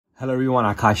Hello everyone,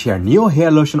 Akash here. Neo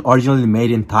hair lotion originally made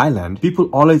in Thailand.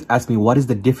 People always ask me what is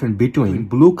the difference between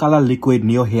blue color liquid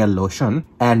Neo hair lotion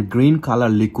and green color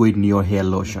liquid Neo hair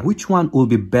lotion. Which one will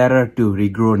be better to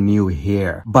regrow new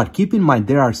hair? But keep in mind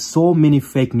there are so many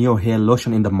fake Neo hair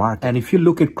lotion in the market. And if you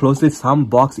look at closely, some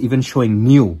box even showing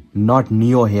new, not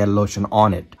Neo hair lotion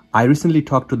on it. I recently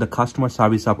talked to the customer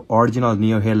service of original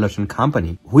Neo hair lotion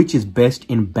company, which is based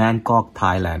in Bangkok,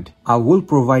 Thailand. I will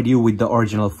provide you with the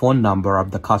original phone number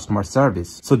of the customer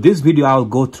service. So this video I will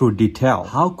go through detail.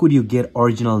 How could you get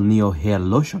original Neo hair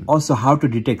lotion? Also how to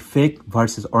detect fake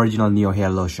versus original Neo hair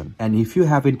lotion. And if you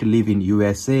happen to live in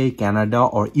USA, Canada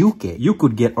or UK, you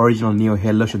could get original Neo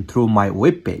hair lotion through my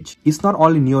webpage. It's not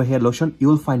only Neo hair lotion, you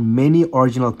will find many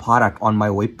original products on my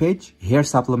webpage. Hair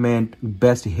supplement,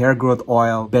 best hair growth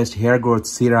oil, best hair growth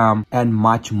serum and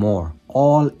much more,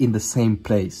 all in the same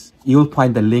place. You'll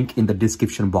find the link in the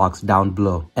description box down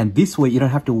below. And this way you don't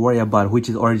have to worry about which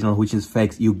is original, which is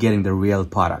fake. You're getting the real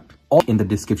product. All in the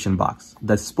description box.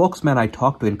 The spokesman I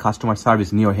talked to in customer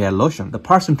service Neo hair lotion, the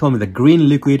person told me the green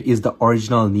liquid is the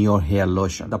original Neo hair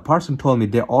lotion. The person told me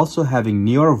they're also having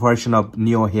newer version of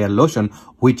Neo hair lotion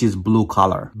which is blue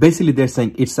color. Basically they're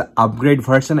saying it's an upgrade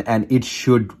version and it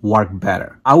should work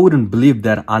better. I wouldn't believe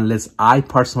that unless I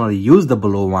personally use the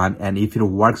blue one, and if it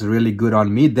works really good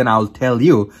on me, then I'll tell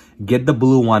you get the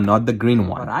blue one, not the green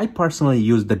one. But I personally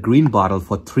used the green bottle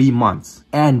for 3 months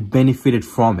and benefited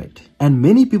from it. And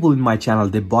many people in my channel,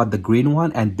 they bought the green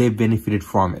one and they benefited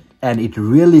from it. And it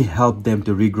really helped them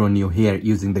to regrow new hair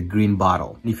using the green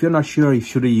bottle. If you're not sure if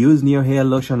should you use Neo hair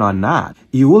lotion or not,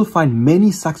 you will find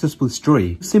many successful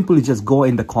stories. Simply just go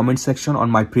in the comment section on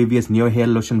my previous Neo hair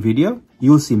lotion video.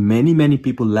 You will see many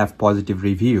people left positive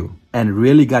review and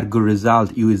really got good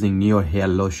result using Neo hair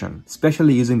lotion,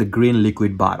 especially using the green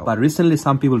liquid bottle. But recently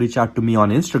some people reach out to me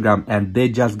on Instagram and they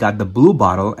just got the blue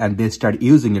bottle and they start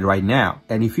using it right now.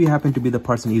 And if you happen to be the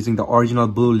person using the original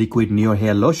blue liquid Neo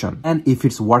hair lotion, and if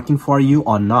it's working for you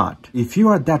or not, if you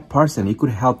are that person, it could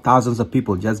help thousands of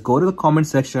people. Just go to the comment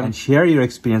section and share your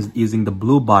experience using the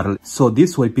blue bottle. So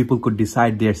this way people could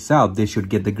decide themselves they should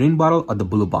get the green bottle or the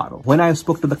blue bottle. When I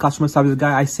spoke to the customer service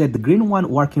guy, I said the green one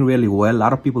working really well. A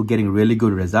lot of people getting really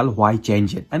good result. Why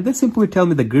change it? And they simply tell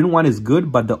me the green one is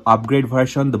good, but the upgrade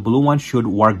version, the blue one, should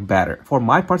work better. For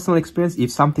my personal experience,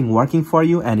 if something working for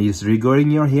you and is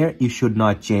regrowing your hair, you should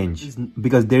not change,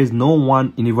 because there is no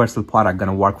one universal product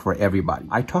gonna work for everybody.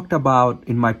 I talked about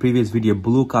in my previous video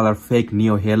blue color fake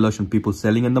Neo hair lotion people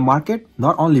selling in the market.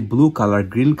 Not only blue color,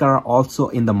 green color also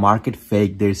in the market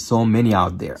fake. There's so many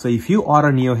out there. So if you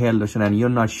order Neo hair lotion and you're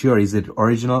not sure is it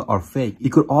original or fake,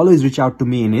 you could always reach out to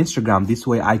me in Instagram. This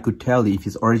way I could tell you if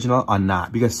it's original or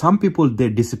not. Because some people, they're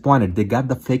disappointed. They got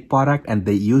the fake product and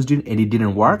they used it and it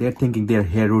didn't work. They're thinking their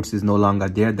hair roots is no longer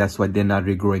there. That's why they're not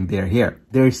regrowing their hair.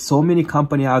 There's so many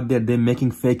company out there, they're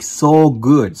making fake so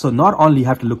good. So not only you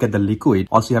have to look at the liquid,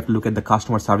 also you have to look at the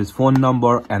customer service phone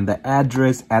number and the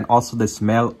address and also the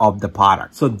smell of the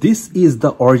product. So this is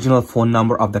the original phone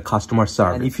number of the customer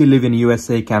service. And if you live in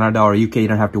USA, Canada or UK, you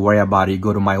don't have to worry about it. You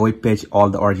go to my webpage, all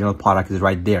the original product is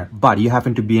right there. But you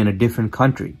happen to be in a different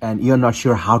country and you're not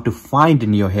sure how to find a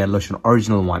Neo hair lotion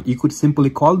original one, you could simply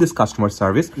call this customer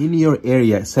service in your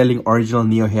area selling original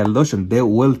Neo hair lotion. They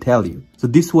will tell you. So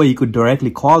this way you could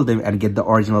directly call them and get the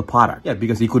original product. Yeah,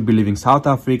 because you could be living South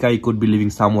Africa, you could be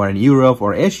living somewhere in Europe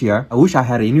or Asia. I wish I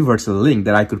had a universal link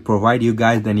that I could provide you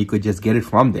guys, then you could just get it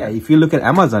from there. If you look at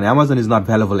Amazon, Amazon is not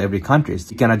available every country.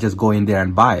 So you cannot just go in there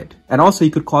and buy it. And also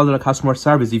you could call the customer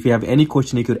service. If you have any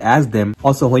question, you could ask them.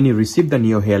 Also, when you receive the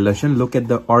Neo hair lotion, look at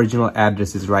the original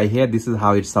addresses right here. This is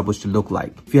how it's supposed to look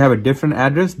like. If you have a different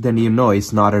address, then you know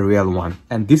it's not a real one.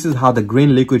 And this is how the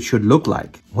green liquid should look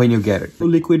like when you get it. The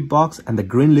liquid box and the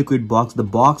green liquid box, the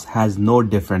box has no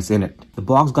difference in it. The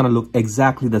box gonna look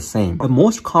exactly the same. The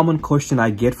most common question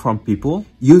I get from people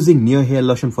using Neo hair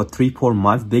lotion for 3-4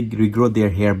 months, they regrow their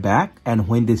hair back, and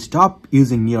when they stop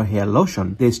using Neo hair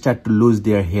lotion, they start to lose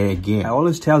their hair again. I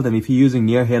always tell them if you're using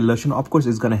Neo hair lotion, of course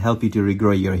it's gonna help you to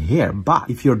regrow your hair, but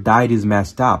if your diet is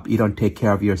messed up, you don't take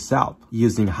care of yourself,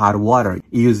 using hot water,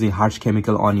 using harsh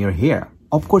chemical on your hair,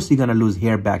 of course you're gonna lose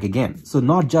hair back again. So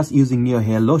not just using Neo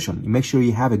hair lotion, make sure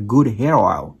you have a good hair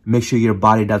oil, make sure your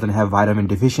body doesn't have vitamin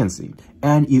deficiency,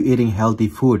 and you eating healthy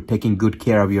food, taking good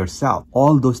care of yourself.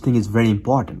 All those things is very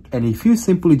important. And if you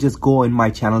simply just go in my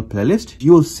channel playlist,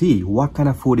 you'll see what kind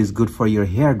of food is good for your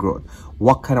hair growth,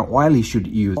 what kind of oil you should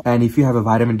use, and if you have a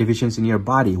vitamin deficiency in your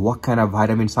body, what kind of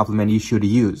vitamin supplement you should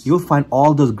use. You'll find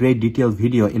all those great detailed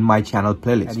video in my channel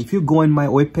playlist. And if you go in my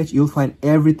webpage, you'll find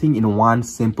everything in one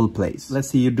simple place. Let's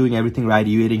say you're doing everything right,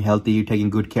 you're eating healthy, you're taking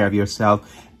good care of yourself,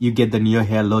 you get the Neo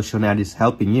Hair Lotion and it's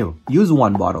helping you. Use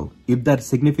one bottle. If that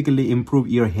significantly improve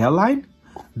your hairline,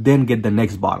 then get the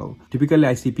next bottle. Typically,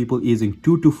 I see people using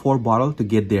 2 to 4 bottles to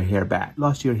get their hair back.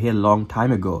 Lost your hair long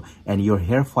time ago and your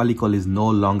hair follicle is no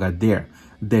longer there,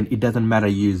 then it doesn't matter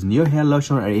you use Neo Hair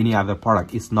Lotion or any other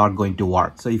product, it's not going to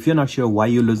work. So if you're not sure why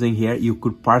you're losing hair, you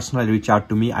could personally reach out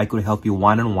to me. I could help you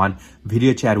one-on-one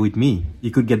video chat with me.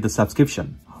 You could get the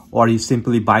subscription. Or you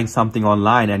simply buying something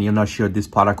online and you're not sure this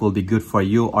product will be good for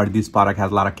you or this product has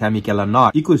a lot of chemical or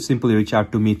not, you could simply reach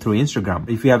out to me through Instagram.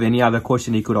 If you have any other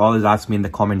question, you could always ask me in the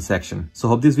comment section. So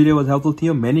hope this video was helpful to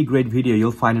you. Many great videos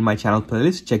you'll find in my channel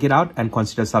playlist. Check it out and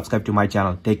consider subscribe to my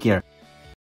channel. Take care.